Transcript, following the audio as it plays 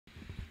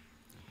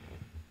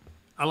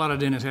A lot of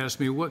dentists ask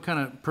me, what kind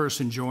of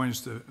person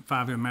joins the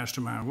 5M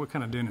Mastermind? What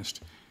kind of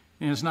dentist?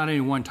 And it's not any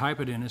one type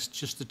of dentist,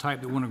 just the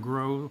type that want to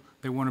grow,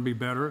 they want to be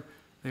better,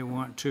 they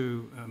want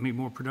to be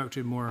more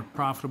productive, more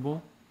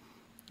profitable.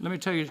 Let me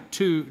tell you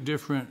two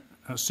different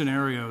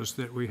scenarios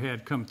that we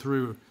had come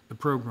through the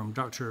program.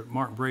 Dr.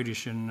 Mark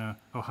Braydich in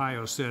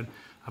Ohio said,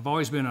 I've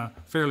always been a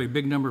fairly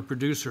big number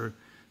producer,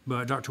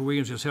 but Dr.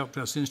 Williams has helped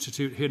us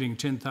institute hitting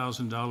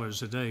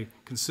 $10,000 a day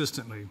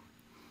consistently.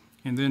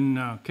 And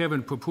then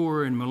Kevin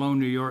Poupore in Malone,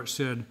 New York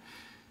said,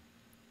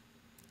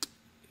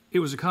 it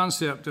was a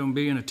concept on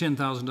being a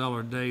 $10,000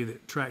 a day that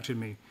attracted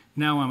me.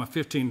 Now I'm a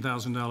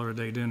 $15,000 a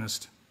day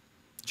dentist,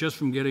 just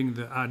from getting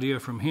the idea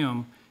from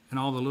him and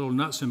all the little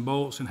nuts and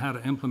bolts and how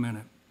to implement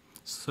it.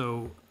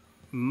 So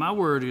my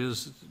word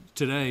is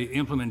today,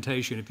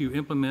 implementation. If you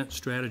implement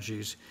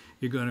strategies,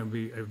 you're going to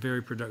be a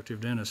very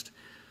productive dentist.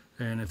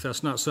 And if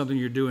that's not something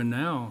you're doing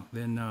now,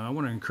 then I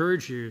want to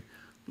encourage you,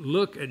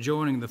 look at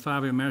joining the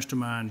 5M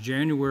Mastermind.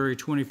 January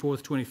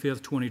 24th,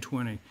 25th,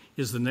 2020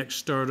 is the next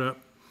startup.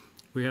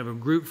 We have a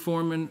group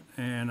forming,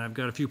 and I've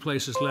got a few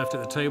places left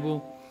at the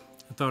table.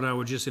 I thought I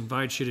would just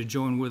invite you to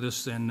join with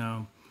us,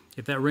 and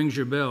if that rings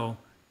your bell,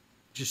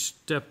 just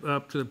step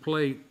up to the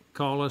plate,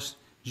 call us,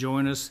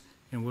 join us,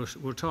 and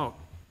we'll talk.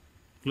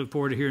 Look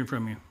forward to hearing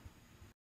from you.